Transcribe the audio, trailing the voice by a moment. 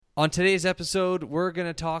On today's episode, we're going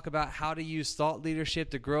to talk about how to use thought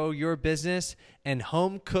leadership to grow your business and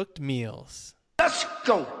home-cooked meals. Let's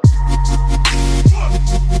go.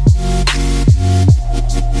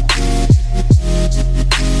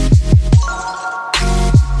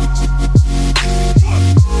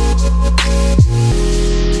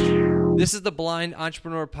 This is the Blind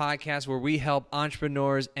Entrepreneur Podcast, where we help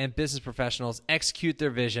entrepreneurs and business professionals execute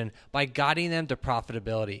their vision by guiding them to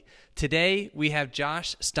profitability. Today, we have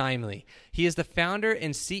Josh Steinle. He is the founder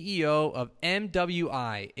and CEO of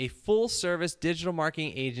MWI, a full-service digital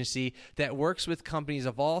marketing agency that works with companies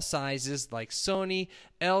of all sizes like Sony,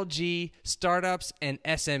 LG, startups, and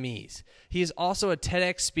SMEs. He is also a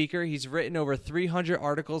TEDx speaker. He's written over 300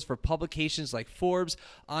 articles for publications like Forbes,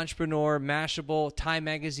 Entrepreneur, Mashable, Time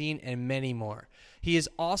Magazine, and many more. He is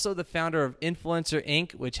also the founder of Influencer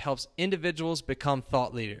Inc., which helps individuals become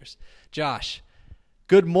thought leaders. Josh,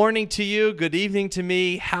 good morning to you. Good evening to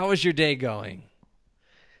me. How is your day going?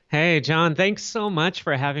 Hey, John, thanks so much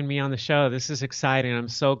for having me on the show. This is exciting. I'm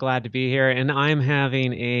so glad to be here. And I'm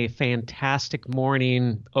having a fantastic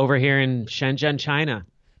morning over here in Shenzhen, China.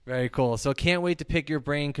 Very cool. So can't wait to pick your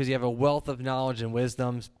brain because you have a wealth of knowledge and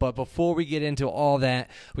wisdoms. But before we get into all that,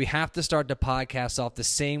 we have to start the podcast off the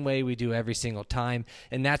same way we do every single time,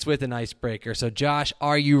 and that's with an icebreaker. So Josh,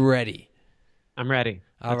 are you ready? I'm ready.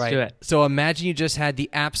 Let's do it. So imagine you just had the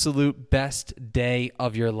absolute best day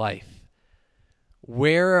of your life.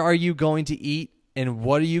 Where are you going to eat, and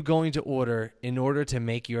what are you going to order in order to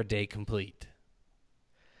make your day complete?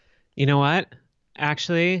 You know what?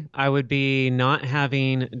 Actually, I would be not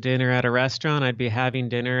having dinner at a restaurant. I'd be having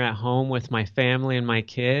dinner at home with my family and my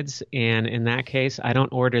kids. And in that case, I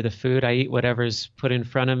don't order the food. I eat whatever's put in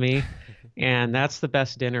front of me. And that's the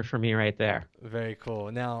best dinner for me right there. Very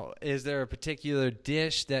cool. Now, is there a particular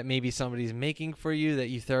dish that maybe somebody's making for you that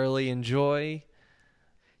you thoroughly enjoy?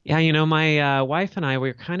 Yeah, you know, my wife and I,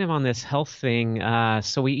 we're kind of on this health thing.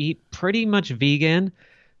 So we eat pretty much vegan.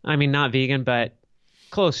 I mean, not vegan, but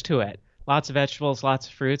close to it. Lots of vegetables, lots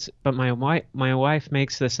of fruits. But my wife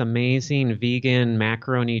makes this amazing vegan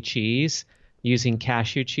macaroni cheese using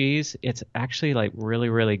cashew cheese. It's actually like really,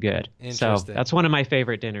 really good. So that's one of my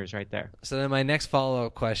favorite dinners right there. So then my next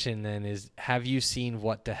follow-up question then is, have you seen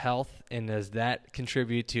What the Health, and does that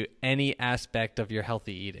contribute to any aspect of your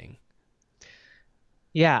healthy eating?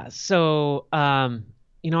 Yeah. So,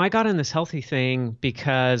 I got in this healthy thing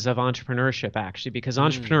because of entrepreneurship, actually, because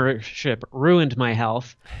entrepreneurship ruined my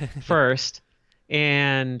health first.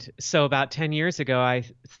 And so about 10 years ago, I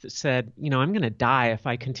said, I'm going to die if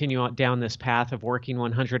I continue down this path of working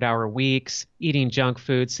 100-hour weeks, eating junk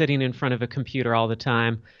food, sitting in front of a computer all the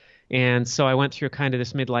time. And so I went through kind of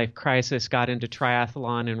this midlife crisis, got into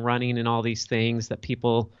triathlon and running and all these things that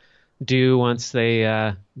people do once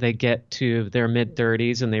they get to their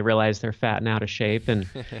mid-30s and they realize they're fat and out of shape. And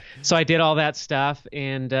so I did all that stuff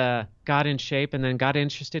and got in shape, and then got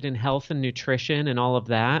interested in health and nutrition and all of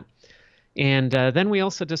that. And then we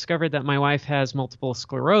also discovered that my wife has multiple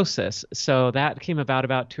sclerosis. So that came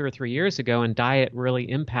about 2 or 3 years ago, and diet really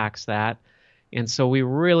impacts that. And so we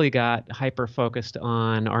really got hyper-focused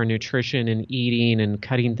on our nutrition and eating and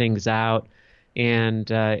cutting things out. And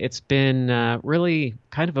it's been really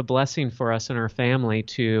kind of a blessing for us and our family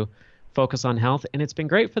to focus on health. And it's been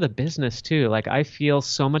great for the business, too. Like, I feel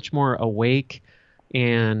so much more awake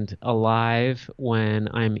and alive when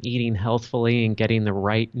I'm eating healthfully and getting the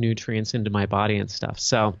right nutrients into my body and stuff.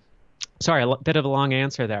 So, sorry, a bit of a long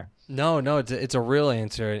answer there. No, it's a real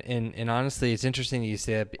answer. And honestly, it's interesting that you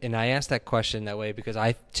say that. And I asked that question that way because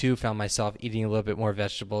I, too, found myself eating a little bit more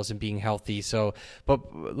vegetables and being healthy. So, but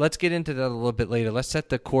let's get into that a little bit later. Let's set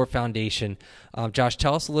the core foundation. Josh,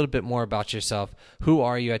 tell us a little bit more about yourself. Who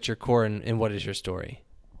are you at your core, and what is your story?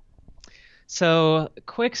 So,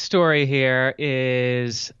 quick story here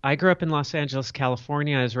is I grew up in Los Angeles,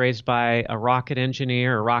 California. I was raised by a rocket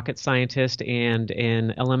engineer, a rocket scientist, and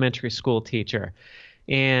an elementary school teacher.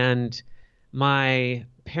 And my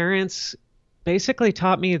parents basically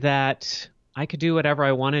taught me that I could do whatever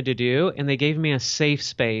I wanted to do, and they gave me a safe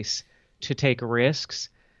space to take risks.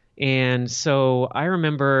 And so I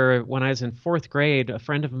remember when I was in 4th grade, a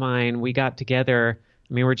friend of mine, we got together.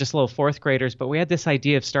 I mean, we're just little 4th graders, but we had this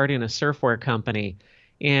idea of starting a surfwear company.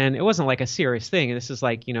 And it wasn't like a serious thing. This is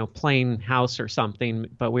like, playing house or something,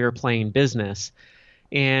 but we were playing business.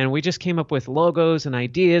 And we just came up with logos and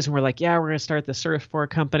ideas, and we're like, yeah, we're going to start the surfboard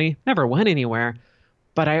company. Never went anywhere.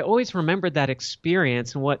 But I always remembered that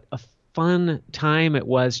experience and what a fun time it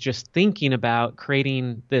was just thinking about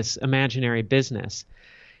creating this imaginary business.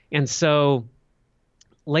 And so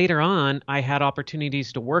later on, I had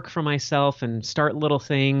opportunities to work for myself and start little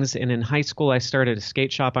things. And in high school, I started a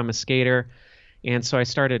skate shop. I'm a skater. And so I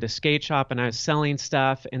started a skate shop and I was selling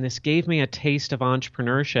stuff. And this gave me a taste of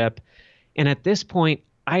entrepreneurship. And at this point,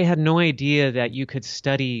 I had no idea that you could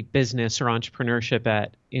study business or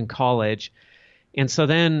entrepreneurship in college. And so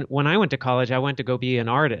then when I went to college, I went to go be an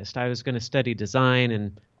artist. I was going to study design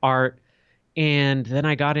and art. And then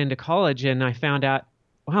I got into college and I found out,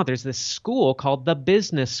 wow, there's this school called the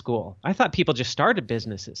business school. I thought people just started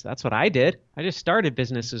businesses. That's what I did. I just started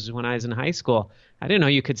businesses when I was in high school. I didn't know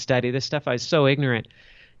you could study this stuff. I was so ignorant.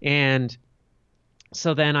 And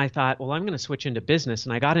so then I thought, well, I'm going to switch into business.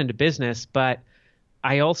 And I got into business, but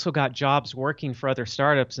I also got jobs working for other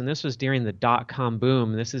startups. And this was during the dot-com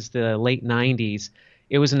boom. This is the late 90s.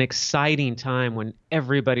 It was an exciting time when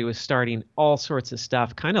everybody was starting all sorts of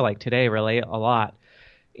stuff, kind of like today, really, a lot.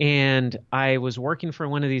 And I was working for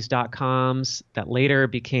one of these dot-coms that later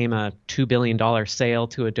became a $2 billion sale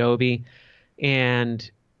to Adobe. And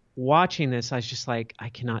watching this, I was just like, I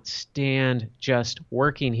cannot stand just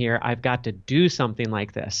working here. I've got to do something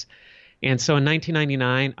like this. And so in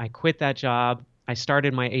 1999, I quit that job. I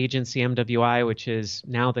started my agency, MWI, which is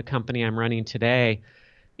now the company I'm running today.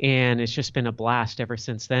 And it's just been a blast ever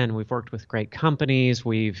since then. We've worked with great companies.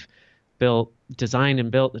 We've designed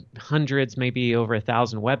and built hundreds, maybe over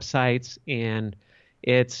 1,000 websites. And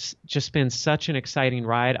it's just been such an exciting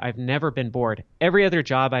ride. I've never been bored. Every other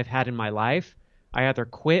job I've had in my life, I either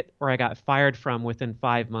quit or I got fired from within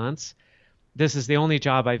 5 months. This is the only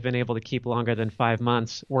job I've been able to keep longer than 5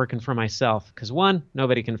 months working for myself. Because one,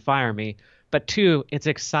 nobody can fire me. But two, it's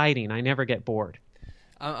exciting. I never get bored.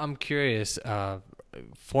 I'm curious,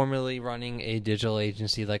 formerly running a digital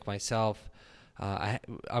agency like myself, I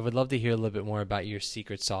would love to hear a little bit more about your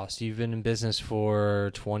secret sauce. You've been in business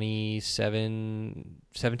for 17 years.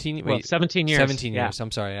 17 years. 17 yeah. years.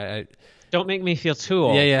 I'm sorry. Don't make me feel too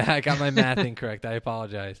old. Yeah. I got my math incorrect. I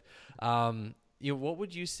apologize. What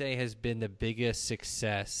would you say has been the biggest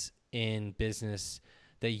success in business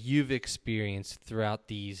that you've experienced throughout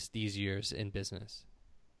these years in business?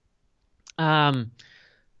 Well,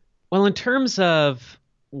 in terms of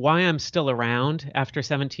why I'm still around after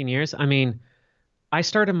 17 years, I mean, I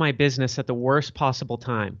started my business at the worst possible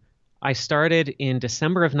time. I started in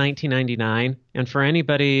December of 1999, and for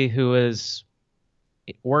anybody who was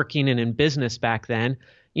working and in business back then,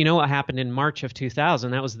 you know what happened in March of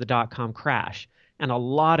 2000? That was the dot-com crash, and a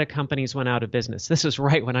lot of companies went out of business. This is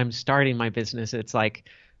right when I'm starting my business. It's like,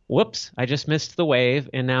 whoops, I just missed the wave,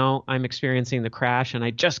 and now I'm experiencing the crash, and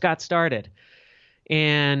I just got started.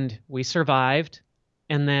 And we survived,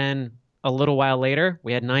 and then a little while later,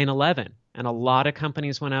 we had 9/11. And a lot of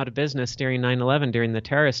companies went out of business during 9/11, during the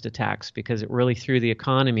terrorist attacks, because it really threw the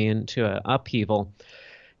economy into an upheaval.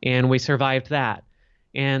 And we survived that.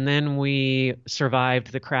 And then we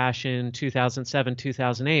survived the crash in 2007,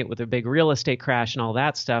 2008 with a big real estate crash and all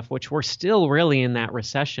that stuff, which we're still really in that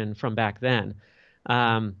recession from back then.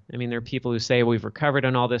 I mean, there are people who say we've recovered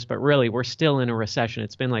and all this, but really we're still in a recession.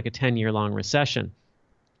 It's been like a 10-year-long recession.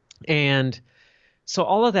 And so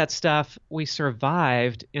all of that stuff, we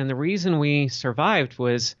survived. And the reason we survived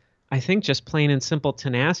was, I think, just plain and simple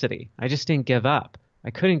tenacity. I just didn't give up.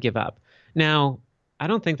 I couldn't give up. Now, I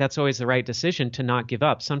don't think that's always the right decision to not give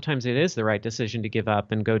up. Sometimes it is the right decision to give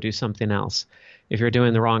up and go do something else if you're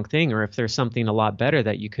doing the wrong thing or if there's something a lot better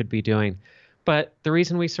that you could be doing. But the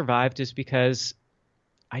reason we survived is because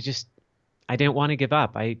I didn't want to give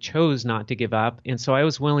up. I chose not to give up. And so I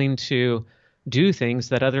was willing to do things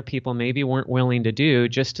that other people maybe weren't willing to do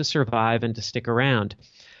just to survive and to stick around.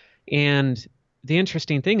 And the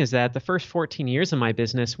interesting thing is that the first 14 years of my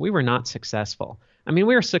business, we were not successful. I mean,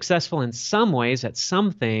 we were successful in some ways at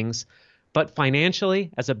some things, but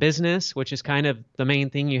financially, as a business, which is kind of the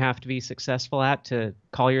main thing you have to be successful at to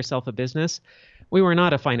call yourself a business, we were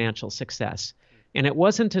not a financial success. And it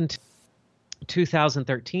wasn't until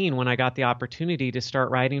 2013 when I got the opportunity to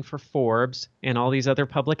start writing for Forbes and all these other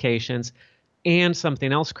publications. And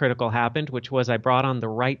something else critical happened, which was I brought on the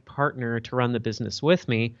right partner to run the business with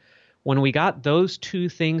me. When we got those two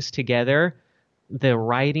things together, the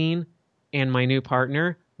writing and my new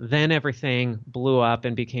partner, then everything blew up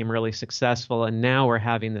and became really successful. And now we're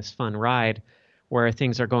having this fun ride where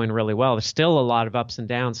things are going really well. There's still a lot of ups and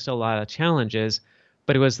downs, still a lot of challenges,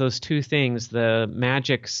 but it was those two things, the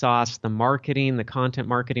magic sauce, the marketing, the content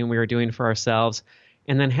marketing we were doing for ourselves,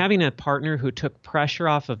 and then having a partner who took pressure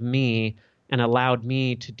off of me and allowed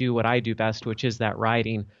me to do what I do best, which is that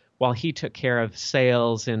writing, while he took care of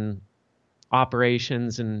sales and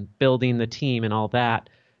operations and building the team and all that.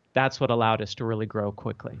 that's what allowed us to really grow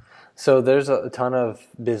quickly. So there's a ton of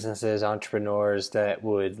businesses, entrepreneurs that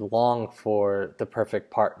would long for the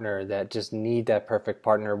perfect partner, that just need that perfect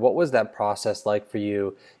partner. What was that process like for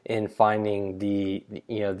you in finding the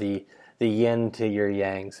yin to your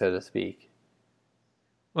yang, so to speak?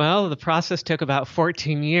 Well, the process took about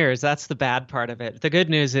 14 years. That's the bad part of it. The good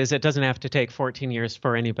news is it doesn't have to take 14 years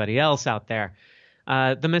for anybody else out there.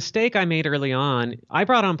 The mistake I made early on, I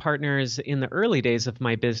brought on partners in the early days of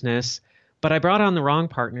my business, but I brought on the wrong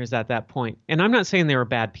partners at that point. And I'm not saying they were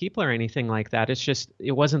bad people or anything like that. It's just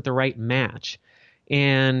it wasn't the right match.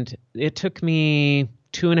 And it took me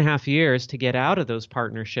 2.5 years to get out of those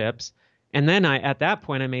partnerships. And then at that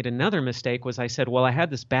point, I made another mistake was I said, well, I had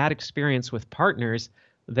this bad experience with partners.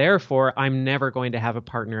 Therefore, I'm never going to have a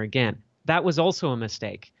partner again. That was also a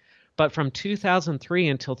mistake. But from 2003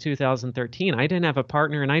 until 2013, I didn't have a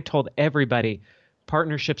partner, and I told everybody,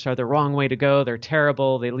 partnerships are the wrong way to go. They're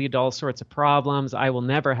terrible. They lead to all sorts of problems. I will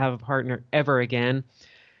never have a partner ever again.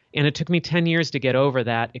 And it took me 10 years to get over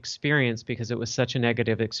that experience because it was such a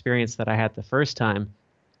negative experience that I had the first time.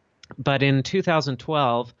 But in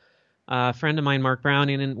 2012, a friend of mine, Mark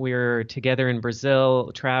Browning, and we were together in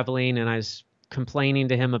Brazil traveling, and I was complaining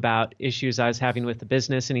to him about issues I was having with the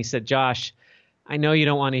business. And he said, Josh, I know you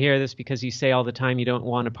don't want to hear this because you say all the time you don't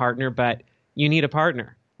want a partner, but you need a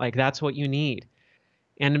partner. Like, that's what you need.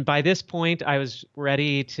 And by this point, I was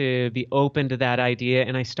ready to be open to that idea,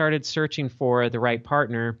 and I started searching for the right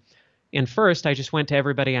partner. And first, I just went to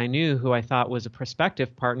everybody I knew who I thought was a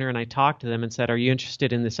prospective partner, and I talked to them and said, are you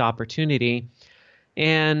interested in this opportunity?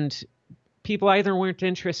 And people either weren't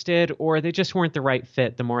interested or they just weren't the right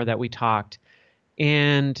fit the more that we talked.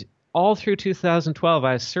 And all through 2012,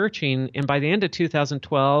 I was searching, and by the end of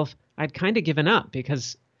 2012, I'd kind of given up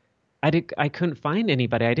because I couldn't find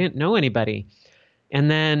anybody. I didn't know anybody. And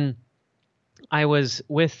then I was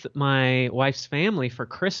with my wife's family for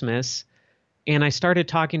Christmas, and I started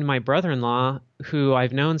talking to my brother-in-law, who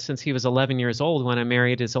I've known since he was 11 years old when I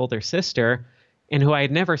married his older sister, and who I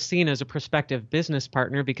had never seen as a prospective business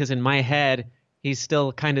partner because in my head, he's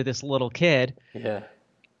still kind of this little kid. Yeah.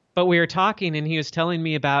 But we were talking, and he was telling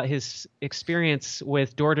me about his experience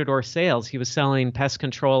with door-to-door sales. He was selling pest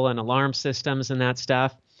control and alarm systems and that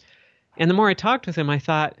stuff. And the more I talked with him, I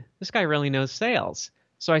thought, this guy really knows sales.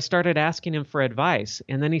 So I started asking him for advice,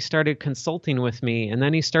 and then he started consulting with me, and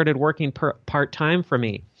then he started working part-time for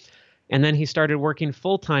me, and then he started working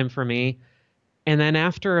full-time for me. And then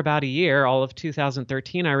after about a year, all of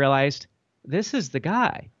 2013, I realized, this is the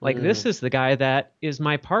guy. This is the guy that is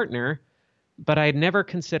my partner. But I had never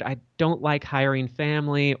considered, I don't like hiring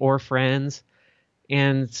family or friends.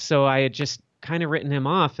 And so I had just kind of written him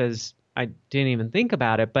off as I didn't even think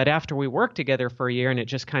about it. But after we worked together for a year and it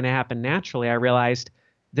just kind of happened naturally, I realized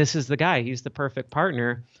this is the guy. He's the perfect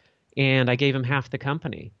partner. And I gave him half the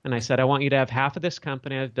company. And I said, I want you to have half of this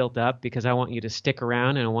company I've built up because I want you to stick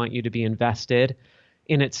around and I want you to be invested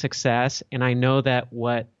in its success. And I know that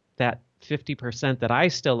that 50% that I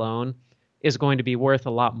still own is going to be worth a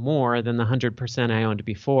lot more than the 100% I owned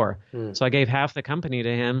before. So I gave half the company to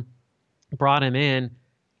him, brought him in,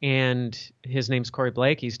 and his name's Corey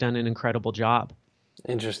Blake. He's done an incredible job.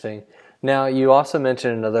 Interesting. Now, you also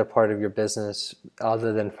mentioned another part of your business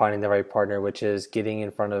other than finding the right partner, which is getting in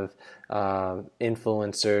front of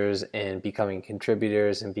influencers and becoming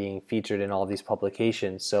contributors and being featured in all these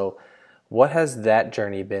publications. So what has that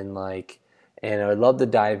journey been like? And I would love to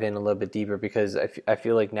dive in a little bit deeper because I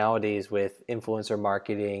feel like nowadays with influencer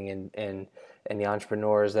marketing and the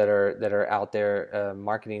entrepreneurs that are out there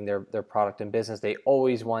marketing their product and business, they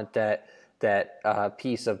always want that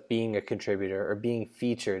piece of being a contributor or being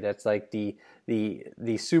featured. That's like the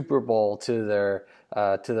Super Bowl to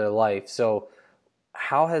their life. So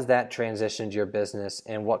how has that transitioned your business,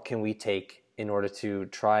 and what can we take in order to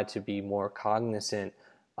try to be more cognizant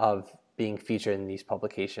of being featured in these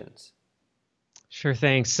publications? Sure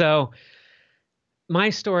thing. So my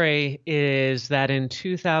story is that in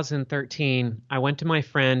 2013, I went to my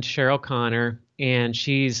friend Cheryl Connor, and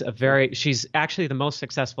she's actually the most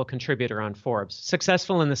successful contributor on Forbes.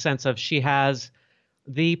 Successful in the sense of she has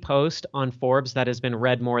the post on Forbes that has been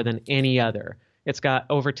read more than any other. It's got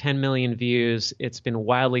over 10 million views. It's been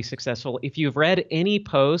wildly successful. If you've read any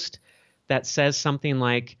post that says something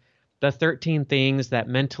like the 13 things that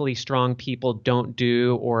mentally strong people don't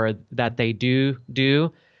do or that they do,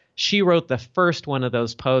 she wrote the first one of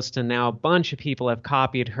those posts, and now a bunch of people have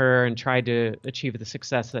copied her and tried to achieve the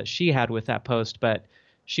success that she had with that post, but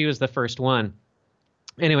she was the first one.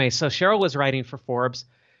 Anyway, so Cheryl was writing for Forbes.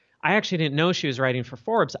 I actually didn't know she was writing for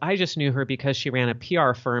Forbes. I just knew her because she ran a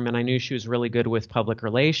PR firm, and I knew she was really good with public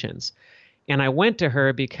relations. And I went to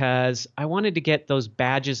her because I wanted to get those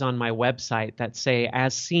badges on my website that say,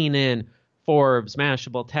 as seen in Forbes,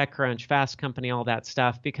 Mashable, TechCrunch, Fast Company, all that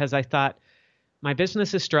stuff, because I thought my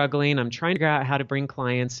business is struggling. I'm trying to figure out how to bring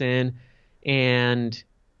clients in. And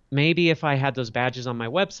maybe if I had those badges on my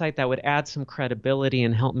website, that would add some credibility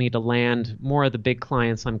and help me to land more of the big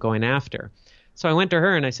clients I'm going after. So I went to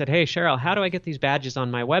her and I said, hey, Cheryl, how do I get these badges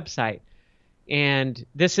on my website? And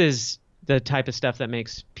this is the type of stuff that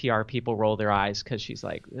makes PR people roll their eyes, because she's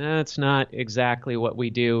like, that's not exactly what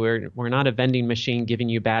we do. We're not a vending machine giving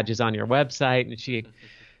you badges on your website. And she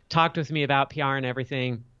talked with me about PR and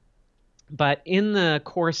everything. But in the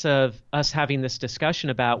course of us having this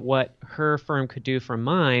discussion about what her firm could do for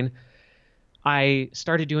mine, I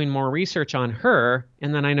started doing more research on her,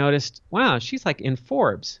 and then I noticed, wow, she's like in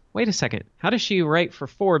Forbes. Wait a second. How does she write for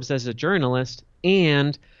Forbes as a journalist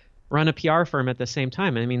and run a PR firm at the same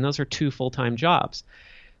time? I mean, those are two full-time jobs.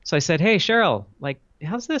 So I said, hey, Cheryl, like,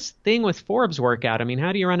 how's this thing with Forbes work out? I mean,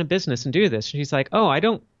 how do you run a business and do this? And she's like, oh,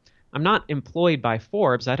 I'm not employed by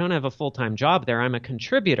Forbes. I don't have a full-time job there. I'm a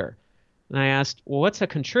contributor. And I asked, well, what's a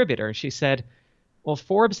contributor? She said, well,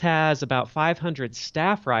 Forbes has about 500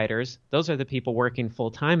 staff writers. Those are the people working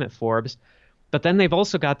full-time at Forbes. But then they've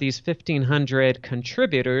also got these 1,500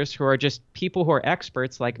 contributors who are just people who are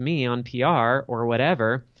experts like me on PR or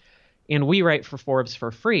whatever. And we write for Forbes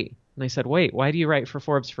for free. And I said, wait, why do you write for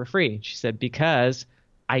Forbes for free? She said, because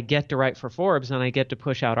I get to write for Forbes and I get to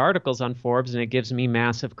push out articles on Forbes, and it gives me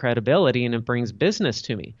massive credibility and it brings business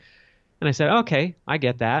to me. And I said, okay, I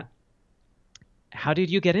get that. How did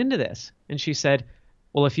you get into this? And she said,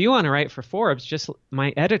 well, if you want to write for Forbes, just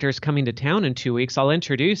my editor's coming to town in 2 weeks. I'll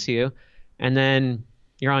introduce you, and then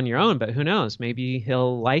you're on your own. But who knows? Maybe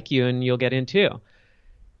he'll like you and you'll get in too.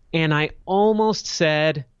 And I almost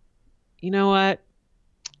said, you know what?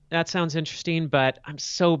 That sounds interesting, but I'm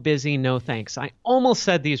so busy. No thanks. I almost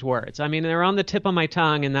said these words. I mean, they're on the tip of my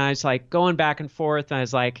tongue, and I was like going back and forth. And I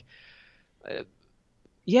was like,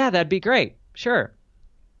 yeah, that'd be great. Sure.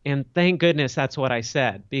 And thank goodness that's what I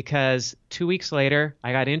said, because 2 weeks later,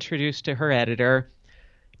 I got introduced to her editor,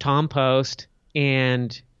 Tom Post,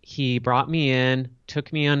 and he brought me in,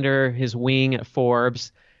 took me under his wing at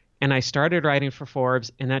Forbes, and I started writing for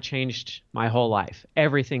Forbes, and that changed my whole life.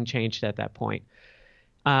 Everything changed at that point.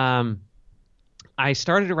 I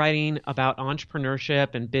started writing about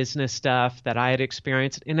entrepreneurship and business stuff that I had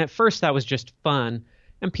experienced, and at first that was just fun.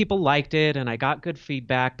 And people liked it, and I got good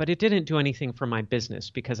feedback, but it didn't do anything for my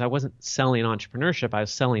business because I wasn't selling entrepreneurship. I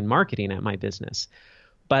was selling marketing at my business.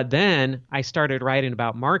 But then I started writing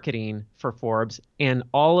about marketing for Forbes, and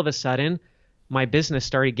all of a sudden, my business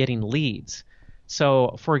started getting leads.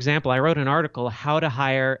 So, for example, I wrote an article, How to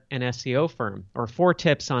Hire an SEO Firm, or 4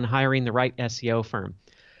 Tips on Hiring the Right SEO Firm.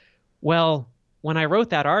 Well, when I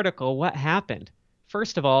wrote that article, what happened?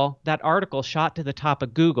 First of all, that article shot to the top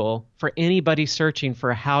of Google for anybody searching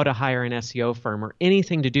for how to hire an SEO firm or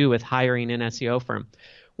anything to do with hiring an SEO firm.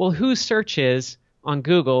 Well, who searches on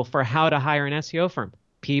Google for how to hire an SEO firm?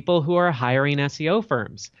 People who are hiring SEO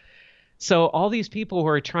firms. So all these people who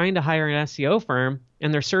are trying to hire an SEO firm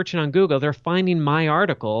and they're searching on Google, they're finding my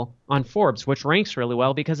article on Forbes, which ranks really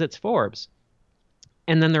well because it's Forbes.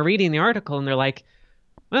 And then they're reading the article and they're like,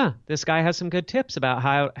 this guy has some good tips about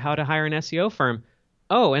how to hire an SEO firm.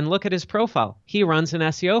 Oh, and look at his profile. He runs an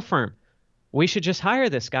SEO firm. We should just hire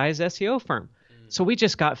this guy's SEO firm. So we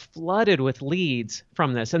just got flooded with leads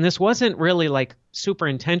from this. And this wasn't really like super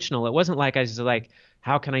intentional. It wasn't like I was like,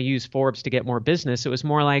 how can I use Forbes to get more business? It was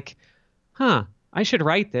more like, I should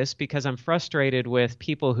write this because I'm frustrated with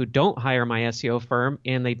people who don't hire my SEO firm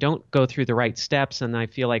and they don't go through the right steps, and I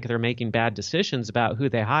feel like they're making bad decisions about who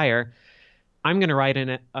they hire. I'm going to write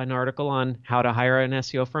an article on how to hire an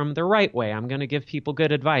SEO firm the right way. I'm going to give people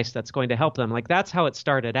good advice that's going to help them. Like, that's how it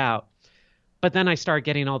started out. But then I started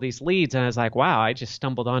getting all these leads, and I was like, wow, I just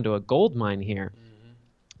stumbled onto a gold mine here.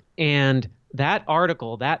 Mm-hmm. And that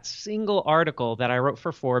article, that single article that I wrote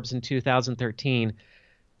for Forbes in 2013,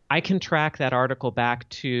 I can track that article back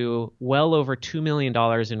to well over $2 million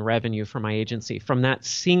in revenue for my agency from that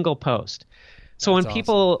single post. So when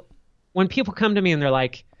people come to me and they're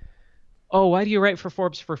like, oh, why do you write for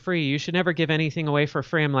Forbes for free? You should never give anything away for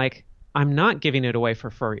free. I'm like, I'm not giving it away for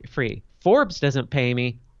free. Forbes doesn't pay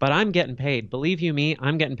me, but I'm getting paid. Believe you me,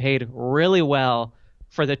 I'm getting paid really well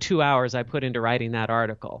for the 2 hours I put into writing that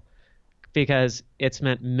article, because it's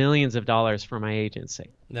meant millions of dollars for my agency.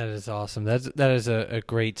 That is awesome. That is a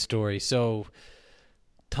great story. So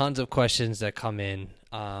tons of questions that come in.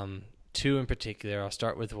 2 in particular. I'll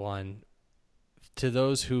start with one. To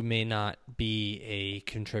those who may not be a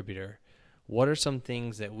contributor, what are some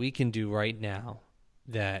things that we can do right now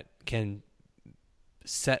that can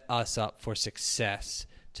set us up for success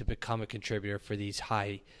to become a contributor for these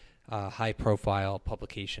high profile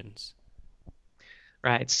publications?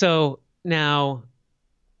 Right. So now,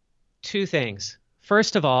 two things.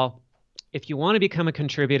 First of all, if you want to become a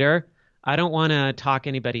contributor, I don't want to talk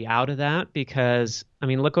anybody out of that because, I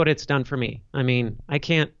mean, look what it's done for me. I mean, I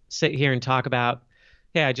can't sit here and talk about,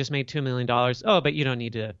 hey, I just made $2 million. Oh, but you don't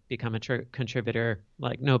need to become a contributor.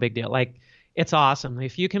 Like, no big deal. Like, it's awesome.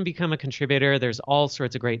 If you can become a contributor, there's all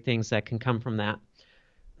sorts of great things that can come from that.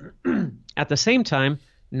 At the same time,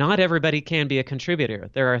 not everybody can be a contributor.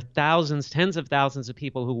 There are thousands, tens of thousands of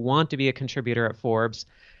people who want to be a contributor at Forbes,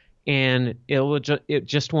 and it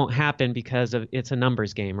just won't happen because it's a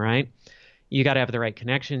numbers game, right? You got to have the right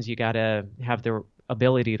connections. You got to have the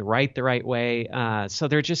ability to write the right way. So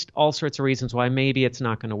there are just all sorts of reasons why maybe it's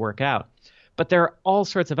not going to work out. But there are all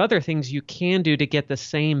sorts of other things you can do to get the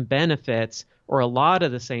same benefits or a lot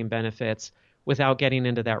of the same benefits without getting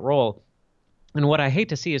into that role. And what I hate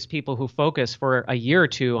to see is people who focus for a year or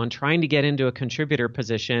two on trying to get into a contributor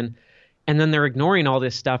position, and then they're ignoring all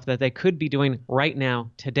this stuff that they could be doing right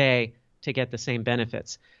now, today, to get the same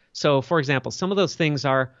benefits. So, for example, some of those things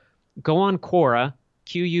are go on Quora,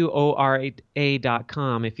 Quora.com,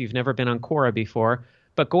 if you've never been on Quora before,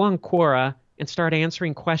 but go on Quora and start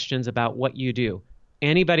answering questions about what you do.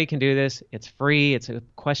 Anybody can do this. It's free. It's a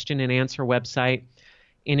question and answer website.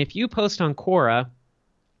 And if you post on Quora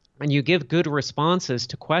and you give good responses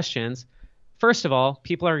to questions, first of all,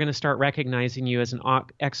 people are going to start recognizing you as an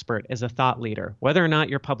expert, as a thought leader. Whether or not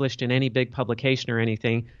you're published in any big publication or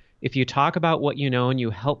anything, if you talk about what you know and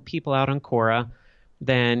you help people out on Quora,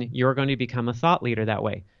 then you're going to become a thought leader that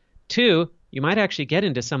way. Two, you might actually get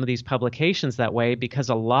into some of these publications that way because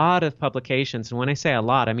a lot of publications, and when I say a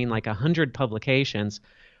lot, I mean like 100 publications,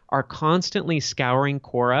 are constantly scouring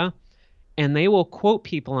Quora, and they will quote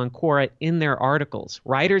people on Quora in their articles.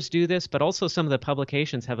 Writers do this, but also some of the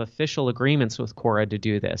publications have official agreements with Quora to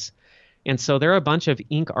do this. And so there are a bunch of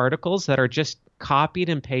Inc. articles that are just copied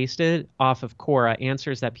and pasted off of Quora,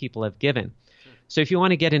 answers that people have given. So if you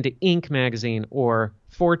want to get into Inc. magazine or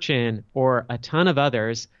Fortune or a ton of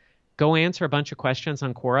others, go answer a bunch of questions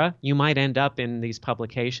on Quora. You might end up in these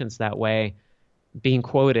publications that way, being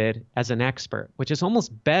quoted as an expert, which is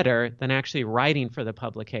almost better than actually writing for the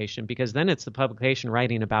publication, because then it's the publication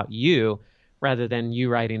writing about you rather than you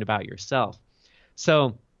writing about yourself.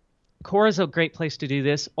 So Quora is a great place to do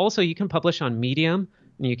this. Also, you can publish on Medium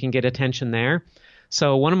and you can get attention there.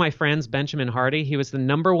 So one of my friends, Benjamin Hardy, he was the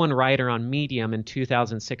 #1 writer on Medium in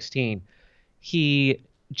 2016. He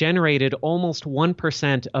generated almost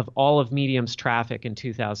 1% of all of Medium's traffic in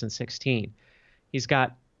 2016. He's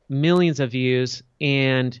got millions of views,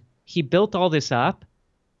 and he built all this up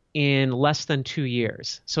in less than 2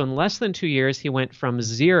 years. So in less than 2 years, he went from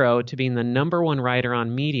 0 to being the #1 writer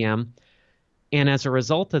on Medium. And as a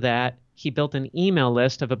result of that, he built an email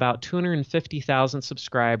list of about 250,000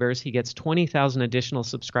 subscribers. He gets 20,000 additional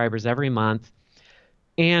subscribers every month.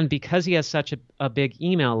 And because he has such a big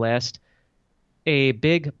email list, a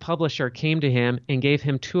big publisher came to him and gave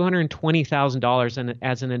him $220,000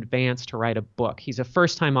 as an advance to write a book. He's a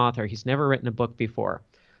first-time author. He's never written a book before.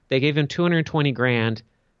 They gave him $220,000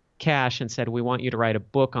 cash and said, we want you to write a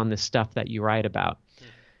book on this stuff that you write about.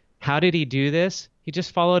 How did he do this? He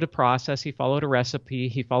just followed a process. He followed a recipe.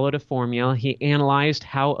 He followed a formula. He analyzed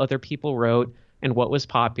how other people wrote and what was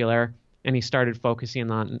popular, and he started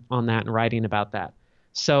focusing on that and writing about that.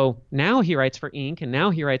 So now he writes for Inc., and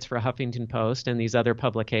now he writes for Huffington Post and these other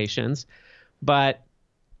publications. But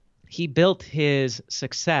he built his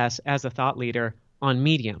success as a thought leader on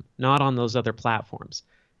Medium, not on those other platforms.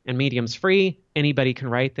 And Medium's free. Anybody can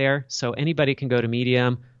write there. So anybody can go to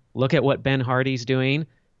Medium, look at what Ben Hardy's doing,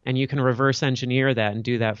 and you can reverse engineer that and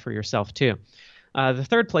do that for yourself too. The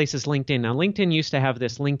third place is LinkedIn. Now, LinkedIn used to have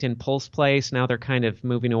this LinkedIn Pulse place. Now they're kind of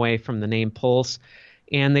moving away from the name Pulse.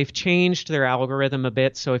 And they've changed their algorithm a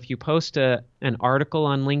bit. So if you post an article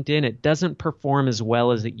on LinkedIn, it doesn't perform as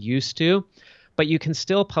well as it used to. But you can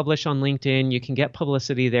still publish on LinkedIn. You can get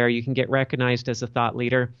publicity there. You can get recognized as a thought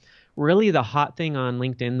leader. Really, the hot thing on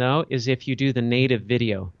LinkedIn, though, is if you do the native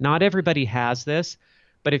video. Not everybody has this.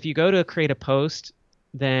 But if you go to create a post,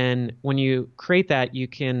 then when you create that, you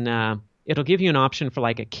can it'll give you an option for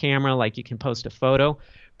like a camera, like you can post a photo.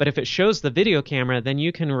 But if it shows the video camera, then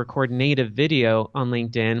you can record native video on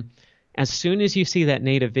LinkedIn. As soon as you see that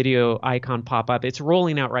native video icon pop up, it's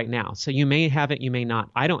rolling out right now. So you may have it, you may not.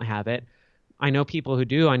 I don't have it. I know people who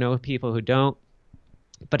do. I know people who don't.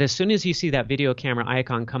 But as soon as you see that video camera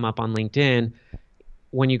icon come up on LinkedIn,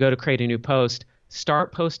 when you go to create a new post,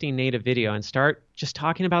 start posting native video and start just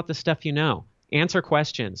talking about the stuff you know. Answer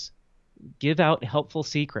questions. give out helpful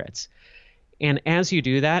secrets. And as you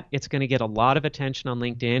do that, it's going to get a lot of attention on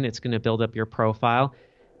LinkedIn. It's going to build up your profile.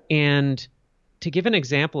 And to give an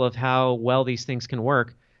example of how well these things can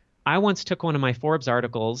work, I once took one of my Forbes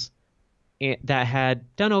articles that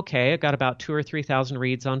had done okay. It got about 2,000 or 3,000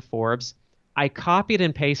 reads on Forbes. I copied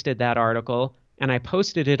and pasted that article and I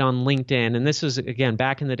posted it on LinkedIn. And this was, again,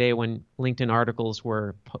 back in the day when LinkedIn articles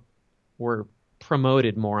were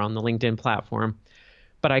promoted more on the LinkedIn platform.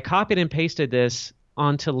 But I copied and pasted this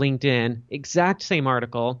onto LinkedIn, exact same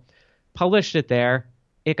article, published it there.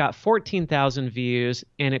 It got 14,000 views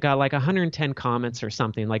and it got like 110 comments or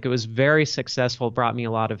something. Like, it was very successful, brought me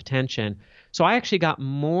a lot of attention. So I actually got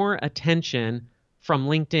more attention from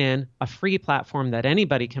LinkedIn, a free platform that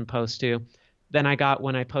anybody can post to, than I got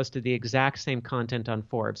when I posted the exact same content on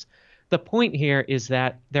Forbes. The point here is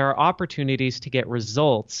that there are opportunities to get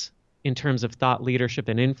results in terms of thought leadership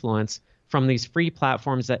and influence from these free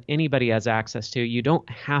platforms that anybody has access to. You don't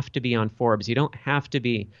have to be on Forbes. You don't have to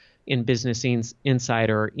be in Business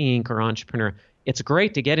Insider or Inc. or Entrepreneur. It's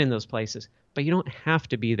great to get in those places, but you don't have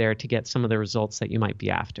to be there to get some of the results that you might be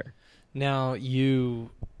after. Now, you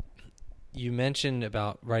mentioned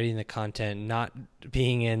about writing the content, not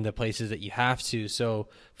being in the places that you have to. So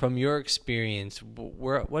from your experience,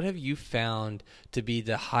 what have you found to be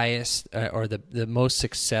the highest or the most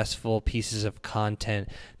successful pieces of content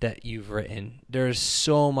that you've written? There's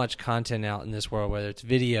so much content out in this world, whether it's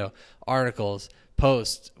video, articles,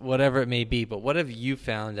 posts, whatever it may be. But what have you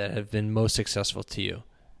found that have been most successful to you?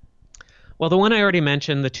 Well, the one I already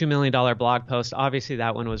mentioned, the $2 million blog post, obviously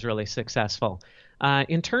that one was really successful.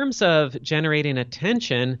 In terms of generating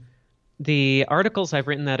attention, the articles I've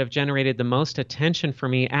written that have generated the most attention for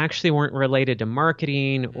me actually weren't related to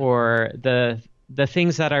marketing or the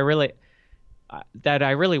things that I really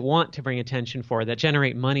want to bring attention for, that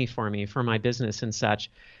generate money for me, for my business and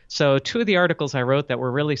such. So two of the articles I wrote that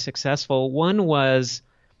were really successful, one was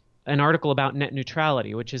an article about net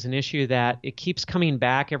neutrality, which is an issue that it keeps coming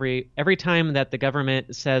back every time that the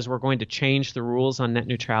government says we're going to change the rules on net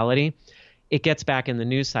neutrality. It gets back in the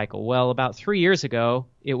news cycle. Well, about 3 years ago,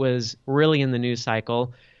 it was really in the news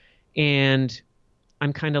cycle. And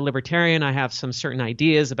I'm kind of libertarian. I have some certain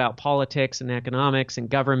ideas about politics and economics and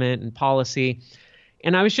government and policy.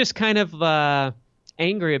 And I was just kind of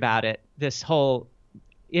angry about it, this whole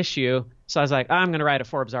issue. So I was like, I'm going to write a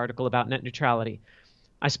Forbes article about net neutrality.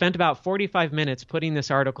 I spent about 45 minutes putting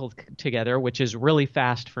this article together, which is really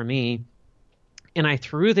fast for me. And I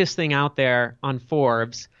threw this thing out there on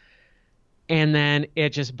Forbes. And then it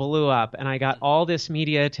just blew up and I got all this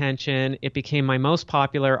media attention. It became my most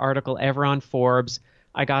popular article ever on Forbes.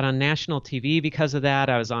 I got on national TV because of that.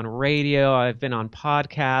 I was on radio. I've been on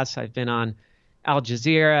podcasts. I've been on Al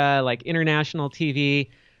Jazeera, like international TV.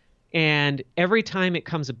 And every time it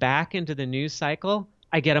comes back into the news cycle,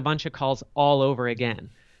 I get a bunch of calls all over again.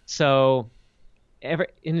 So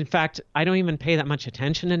in fact, I don't even pay that much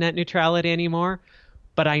attention to net neutrality anymore.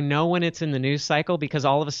 But I know when it's in the news cycle because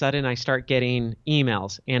all of a sudden I start getting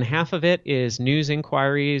emails. And half of it is news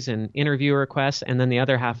inquiries and interview requests. And then the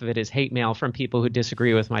other half of it is hate mail from people who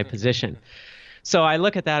disagree with my position. So I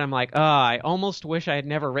look at that, I'm like, oh, I almost wish I had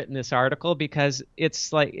never written this article because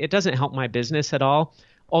it's like, it doesn't help my business at all.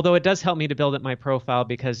 Although it does help me to build up my profile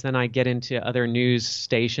because then I get into other news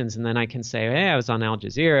stations and then I can say, hey, I was on Al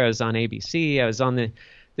Jazeera, I was on ABC, I was on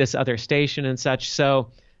this other station and such.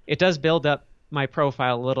 So it does build up my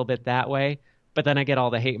profile a little bit that way, but then I get all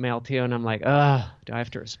the hate mail too, and I'm like, do I have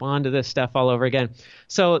to respond to this stuff all over again?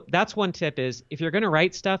 So that's one tip is if you're going to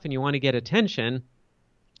write stuff and you want to get attention,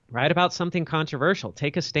 write about something controversial,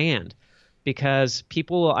 take a stand, because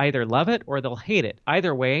people will either love it or they'll hate it.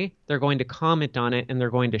 Either way, they're going to comment on it and they're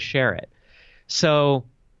going to share it. So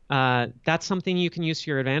that's something you can use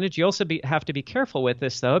to your advantage. You also have to be careful with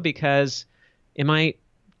this though, because it might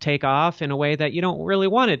take off in a way that you don't really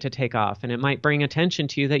want it to take off, and it might bring attention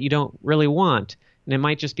to you that you don't really want, and it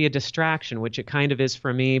might just be a distraction, which it kind of is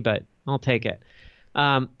for me, but I'll take it.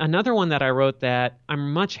 Another one that I wrote that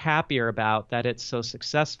I'm much happier about that it's so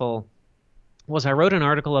successful was I wrote an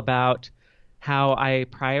article about how I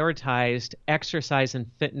prioritized exercise and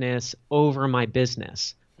fitness over my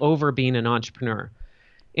business, over being an entrepreneur.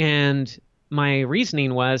 And my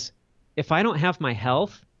reasoning was, if I don't have my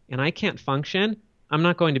health and I can't function, I'm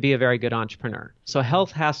not going to be a very good entrepreneur. So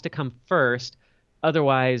health has to come first.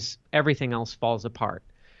 Otherwise, everything else falls apart.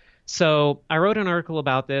 So I wrote an article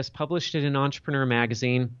about this, published it in Entrepreneur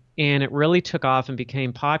Magazine, and it really took off and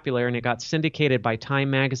became popular, and it got syndicated by Time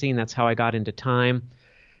Magazine. That's how I got into Time.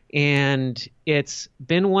 And it's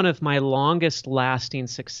been one of my longest lasting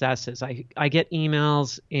successes. I get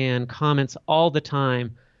emails and comments all the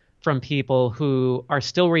time from people who are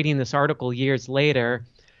still reading this article years later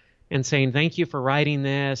and saying, thank you for writing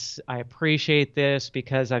this. I appreciate this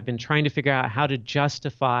because I've been trying to figure out how to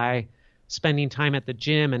justify spending time at the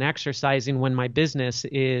gym and exercising when my business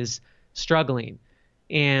is struggling.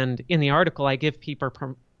 And in the article, I give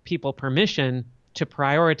people permission to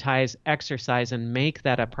prioritize exercise and make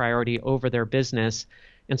that a priority over their business.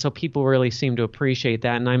 And so people really seem to appreciate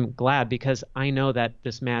that. And I'm glad because I know that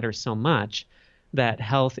this matters so much, that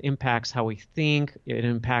health impacts how we think, it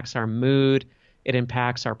impacts our mood, it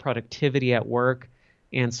impacts our productivity at work.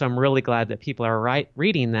 And so I'm really glad that people are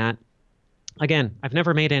reading that. Again, I've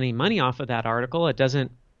never made any money off of that article. It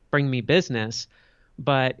doesn't bring me business,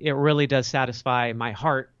 but it really does satisfy my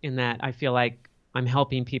heart in that I feel like I'm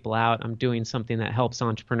helping people out. I'm doing something that helps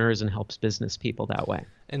entrepreneurs and helps business people that way.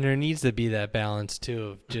 And there needs to be that balance too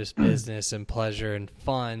of just business and pleasure and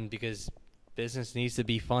fun, because business needs to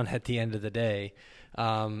be fun at the end of the day.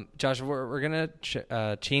 Josh, we're going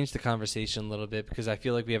to change the conversation a little bit because I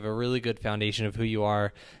feel like we have a really good foundation of who you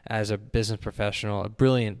are as a business professional, a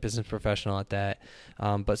brilliant business professional at that.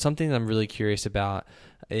 But something that I'm really curious about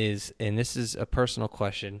is, and this is a personal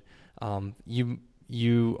question,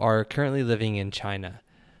 you are currently living in China.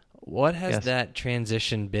 What has that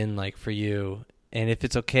transition been like for you? And if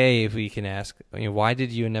it's okay, if we can ask, why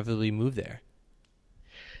did you inevitably move there?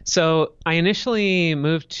 So I initially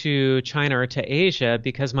moved to China or to Asia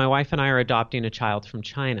because my wife and I are adopting a child from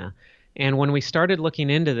China. And when we started looking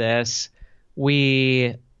into this,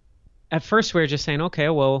 at first we were just saying, okay,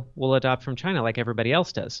 well, we'll adopt from China like everybody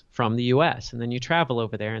else does from the US. And then you travel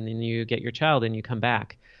over there and then you get your child and you come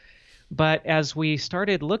back. But as we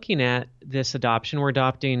started looking at this adoption, we're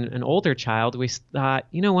adopting an older child. We thought,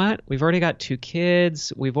 you know what? We've already got 2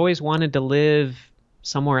 kids. We've always wanted to live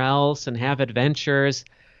somewhere else and have adventures.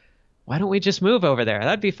 Why don't we just move over there?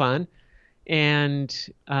 That'd be fun. And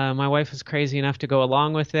my wife was crazy enough to go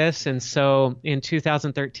along with this. And so in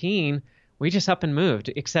 2013, we just up and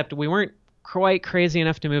moved, except we weren't quite crazy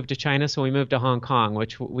enough to move to China. So we moved to Hong Kong,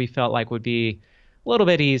 which we felt like would be a little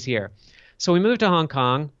bit easier. So we moved to Hong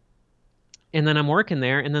Kong. And then I'm working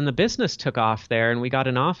there, and then the business took off there, and we got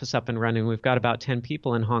an office up and running. We've got about 10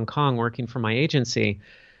 people in Hong Kong working for my agency.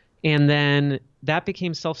 And then that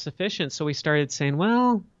became self-sufficient, so we started saying,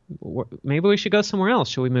 well, maybe we should go somewhere else.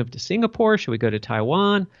 Should we move to Singapore? Should we go to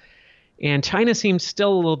Taiwan? And China seemed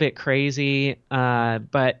still a little bit crazy,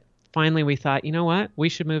 but finally we thought, you know what? We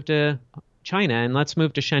should move to China, and let's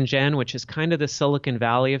move to Shenzhen, which is kind of the Silicon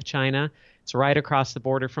Valley of China. It's right across the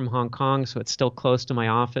border from Hong Kong, so it's still close to my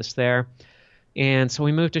office there. And so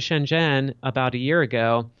we moved to Shenzhen about a year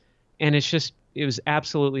ago, and it was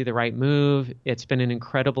absolutely the right move. It's been an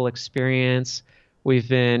incredible experience. We've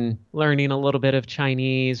been learning a little bit of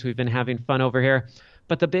Chinese. We've been having fun over here.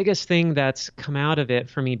 But the biggest thing that's come out of it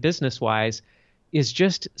for me business-wise is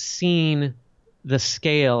just seeing the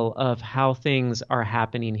scale of how things are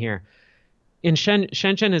happening here.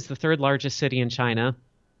 Shenzhen is the 3rd largest city in China,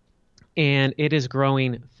 and it is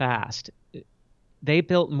growing fast. They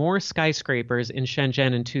built more skyscrapers in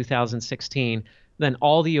Shenzhen in 2016 than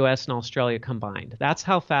all the US and Australia combined. That's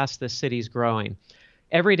how fast this city's growing.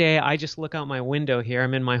 Every day, I just look out my window here.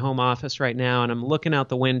 I'm in my home office right now, and I'm looking out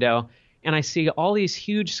the window, and I see all these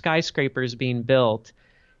huge skyscrapers being built,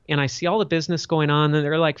 and I see all the business going on. And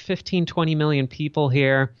there are like 15, 20 million people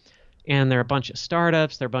here, and there are a bunch of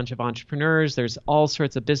startups. There are a bunch of entrepreneurs. There's all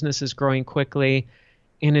sorts of businesses growing quickly.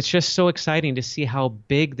 And it's just so exciting to see how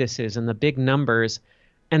big this is and the big numbers.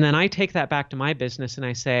 And then I take that back to my business and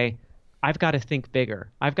I say, I've got to think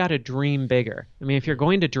bigger. I've got to dream bigger. I mean, if you're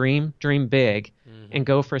going to dream big and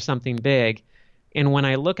go for something big. And when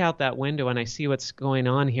I look out that window and I see what's going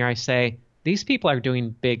on here, I say, these people are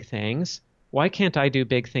doing big things. Why can't I do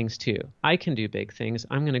big things too? I can do big things.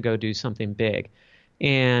 I'm going to go do something big.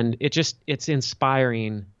 And it's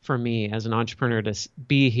inspiring for me as an entrepreneur to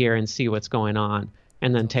be here and see what's going on,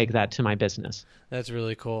 and then take that to my business. That's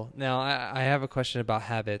really cool. Now, I have a question about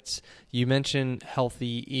habits. You mentioned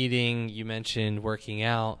healthy eating. You mentioned working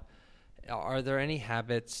out. Are there any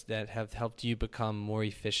habits that have helped you become more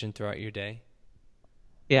efficient throughout your day?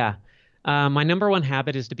 Yeah. My number one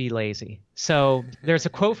habit is to be lazy. So there's a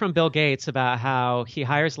quote from Bill Gates about how he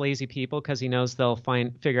hires lazy people because he knows they'll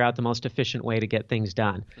figure out the most efficient way to get things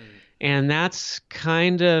done. And that's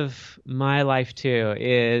kind of my life too,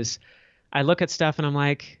 is I look at stuff and I'm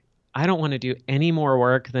like, I don't want to do any more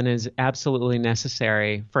work than is absolutely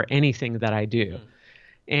necessary for anything that I do.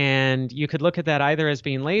 And you could look at that either as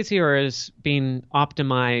being lazy or as being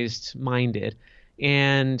optimized minded.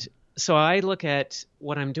 And so I look at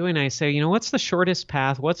what I'm doing and I say, what's the shortest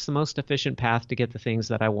path? What's the most efficient path to get the things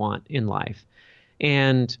that I want in life?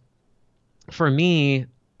 And for me,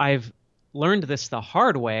 I've learned this the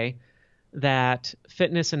hard way, that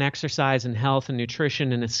fitness and exercise and health and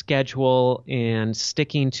nutrition and a schedule and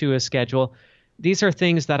sticking to a schedule, these are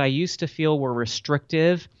things that I used to feel were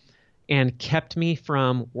restrictive and kept me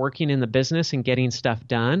from working in the business and getting stuff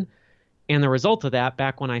done. And the result of that,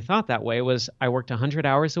 back when I thought that way, was I worked 100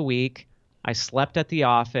 hours a week. I slept at the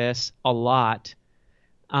office a lot.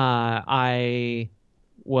 I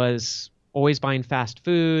was always buying fast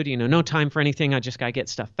food, no time for anything. I just got to get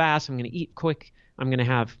stuff fast. I'm going to eat quick. I'm going to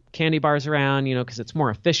have candy bars around, because it's more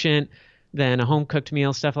efficient than a home cooked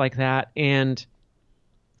meal, stuff like that. And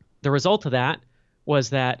the result of that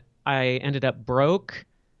was that I ended up broke,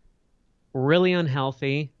 really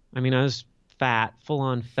unhealthy. I mean, I was fat, full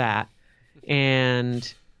on fat,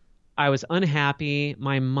 and I was unhappy.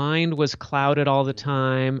 My mind was clouded all the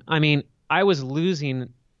time. I mean, I was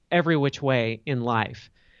losing every which way in life.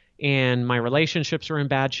 And my relationships were in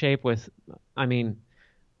bad shape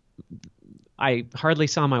I hardly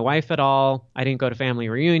saw my wife at all. I didn't go to family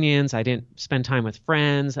reunions. I didn't spend time with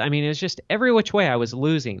friends. I mean, it was just every which way I was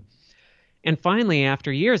losing. And finally,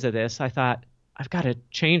 after years of this, I thought, I've got to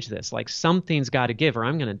change this. Like, something's got to give or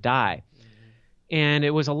I'm going to die. Mm-hmm. And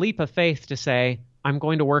it was a leap of faith to say, I'm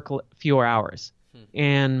going to work fewer hours.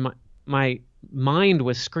 And my mind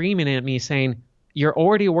was screaming at me saying, you're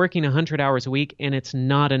already working 100 hours a week and it's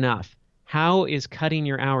not enough. How is cutting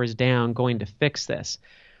your hours down going to fix this?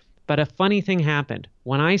 But a funny thing happened.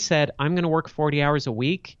 When I said, I'm going to work 40 hours a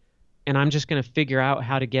week and I'm just going to figure out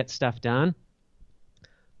how to get stuff done,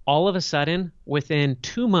 all of a sudden, within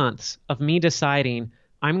 2 months of me deciding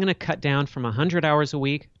I'm going to cut down from 100 hours a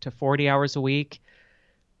week to 40 hours a week,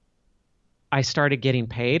 I started getting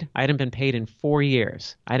paid. I hadn't been paid in 4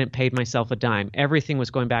 years. I hadn't paid myself a dime. Everything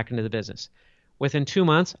was going back into the business. Within 2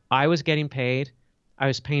 months, I was getting paid. I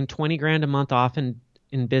was paying 20 grand a month off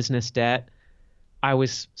in business debt. I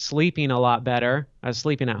was sleeping a lot better. I was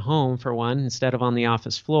sleeping at home, for one, instead of on the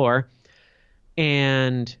office floor.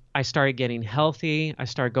 And I started getting healthy. I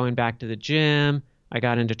started going back to the gym. I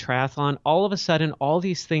got into triathlon. All of a sudden, all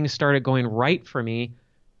these things started going right for me.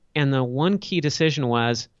 And the one key decision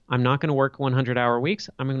was, I'm not going to work 100-hour weeks.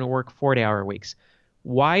 I'm going to work 40-hour weeks.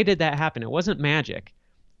 Why did that happen? It wasn't magic.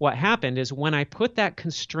 What happened is when I put that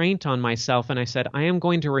constraint on myself and I said, I am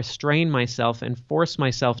going to restrain myself and force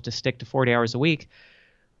myself to stick to 40 hours a week,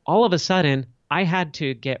 all of a sudden, I had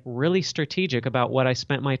to get really strategic about what I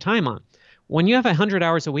spent my time on. When you have 100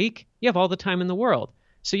 hours a week, you have all the time in the world.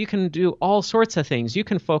 So you can do all sorts of things. You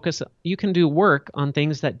can do work on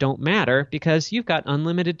things that don't matter because you've got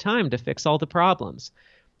unlimited time to fix all the problems.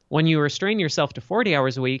 When you restrain yourself to 40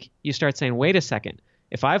 hours a week, you start saying, wait a second.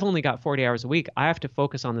 If I've only got 40 hours a week, I have to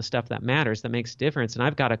focus on the stuff that matters, that makes a difference, and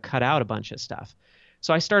I've got to cut out a bunch of stuff.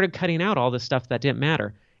 So I started cutting out all the stuff that didn't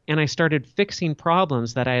matter, and I started fixing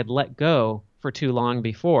problems that I had let go for too long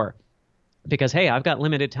before. Because, hey, I've got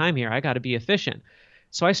limited time here. I got to be efficient.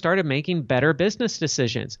 So I started making better business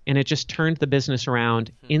decisions, and it just turned the business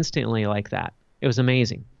around instantly like that. It was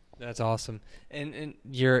amazing. That's awesome. And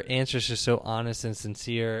your answers are so honest and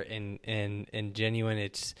sincere and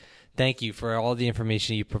genuine. Thank you for all the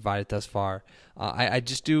information you provided thus far. I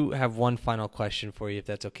just do have one final question for you, if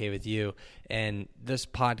that's okay with you. And this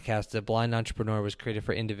podcast, The Blind Entrepreneur, was created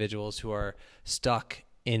for individuals who are stuck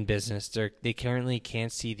in business. They currently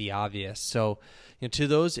can't see the obvious. So, to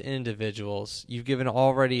those individuals, you've given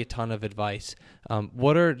already a ton of advice.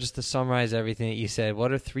 What are, just to summarize everything that you said,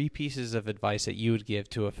 what are 3 pieces of advice that you would give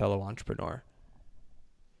to a fellow entrepreneur?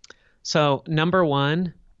 So, number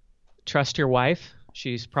 1, trust your wife.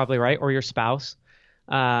 She's probably right, or your spouse,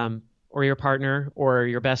 or your partner, or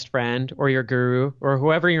your best friend, or your guru, or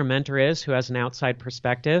whoever your mentor is who has an outside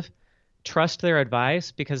perspective. Trust their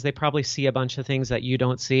advice because they probably see a bunch of things that you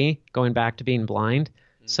don't see, going back to being blind.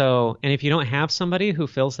 So, and if you don't have somebody who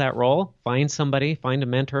fills that role, find somebody, find a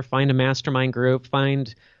mentor, find a mastermind group,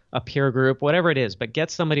 find a peer group, whatever it is, but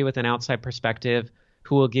get somebody with an outside perspective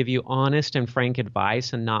who will give you honest and frank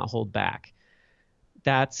advice and not hold back.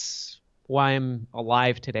 That's why I'm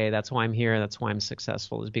alive today. That's why I'm here. That's why I'm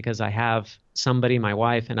successful, is because I have somebody, my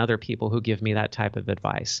wife, and other people who give me that type of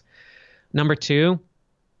advice. Number 2,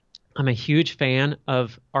 I'm a huge fan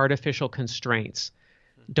of artificial constraints.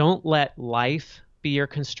 Don't let life be your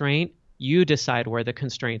constraint. You decide where the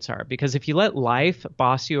constraints are. Because if you let life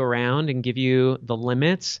boss you around and give you the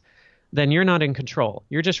limits, then you're not in control.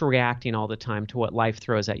 You're just reacting all the time to what life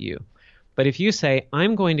throws at you. But if you say,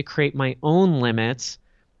 I'm going to create my own limits,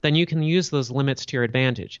 then you can use those limits to your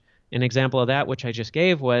advantage. An example of that, which I just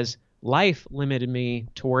gave, was life limited me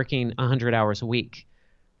to working 100 hours a week.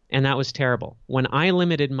 And that was terrible. When I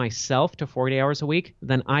limited myself to 40 hours a week,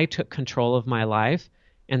 then I took control of my life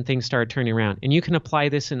and things started turning around. And you can apply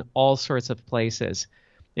this in all sorts of places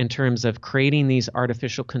in terms of creating these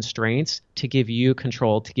artificial constraints to give you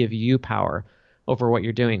control, to give you power over what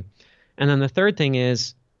you're doing. And then the third thing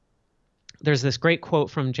is, there's this great quote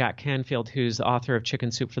from Jack Canfield, who's the author of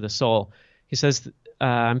Chicken Soup for the Soul. He says,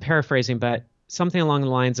 I'm paraphrasing, but something along the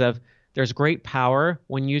lines of, there's great power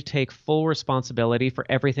when you take full responsibility for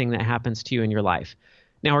everything that happens to you in your life.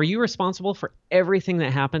 Now, are you responsible for everything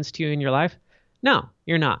that happens to you in your life? No,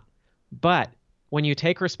 you're not. But when you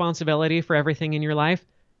take responsibility for everything in your life,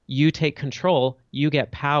 you take control, you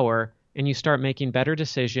get power, and you start making better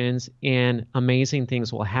decisions, and amazing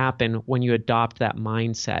things will happen when you adopt that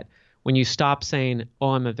mindset. When you stop saying, oh,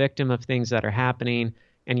 I'm a victim of things that are happening,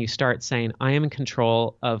 and you start saying, I am in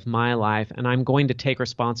control of my life, and I'm going to take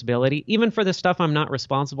responsibility. Even for the stuff I'm not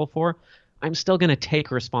responsible for, I'm still going to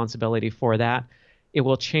take responsibility for that. It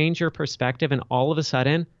will change your perspective, and all of a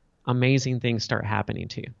sudden, amazing things start happening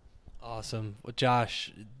to you. Awesome. Well,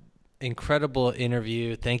 Josh, incredible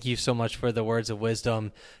interview. Thank you so much for the words of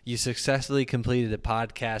wisdom. You successfully completed the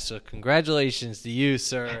podcast, so congratulations to you,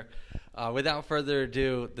 sir. Without further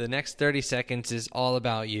ado, the next 30 seconds is all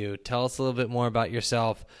about you. Tell us a little bit more about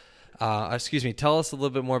yourself. Tell us a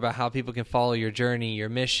little bit more about how people can follow your journey, your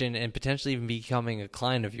mission, and potentially even becoming a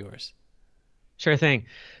client of yours. Sure thing.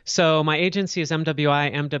 So my agency is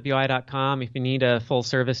MWI.com. If you need a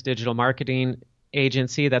full-service digital marketing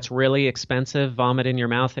agency that's really expensive, vomit in your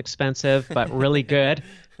mouth expensive, but really good,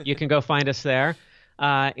 you can go find us there.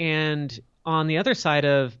 And on the other side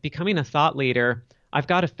of becoming a thought leader, I've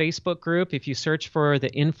got a Facebook group. If you search for the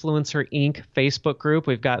Influencer Inc. Facebook group,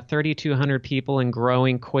 we've got 3,200 people and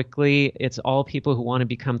growing quickly. It's all people who want to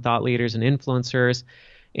become thought leaders and influencers.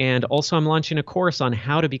 And also I'm launching a course on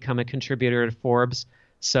how to become a contributor to Forbes.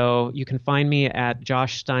 So you can find me at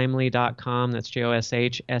joshsteimle.com. That's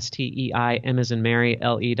JOSHSTEIM as in Mary,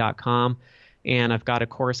 LE.com. And I've got a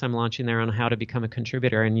course I'm launching there on how to become a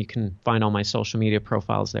contributor. And you can find all my social media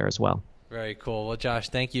profiles there as well. Very cool. Well, Josh,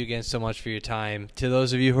 thank you again so much for your time. To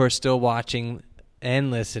those of you who are still watching and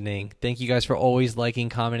listening, thank you guys for always liking,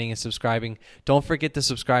 commenting, and subscribing. Don't forget to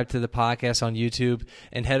subscribe to the podcast on YouTube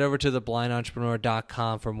and head over to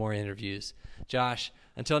theblindentrepreneur.com for more interviews. Josh,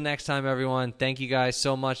 until next time, everyone, thank you guys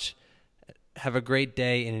so much. Have a great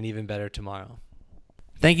day and an even better tomorrow.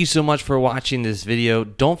 Thank you so much for watching this video.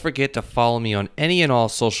 Don't forget to follow me on any and all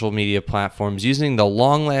social media platforms using the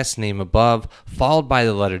long last name above, followed by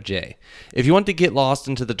the letter J. If you want to get lost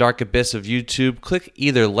into the dark abyss of YouTube, click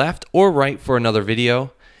either left or right for another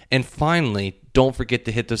video. And finally, don't forget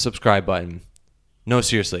to hit the subscribe button. No,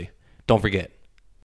 seriously, don't forget.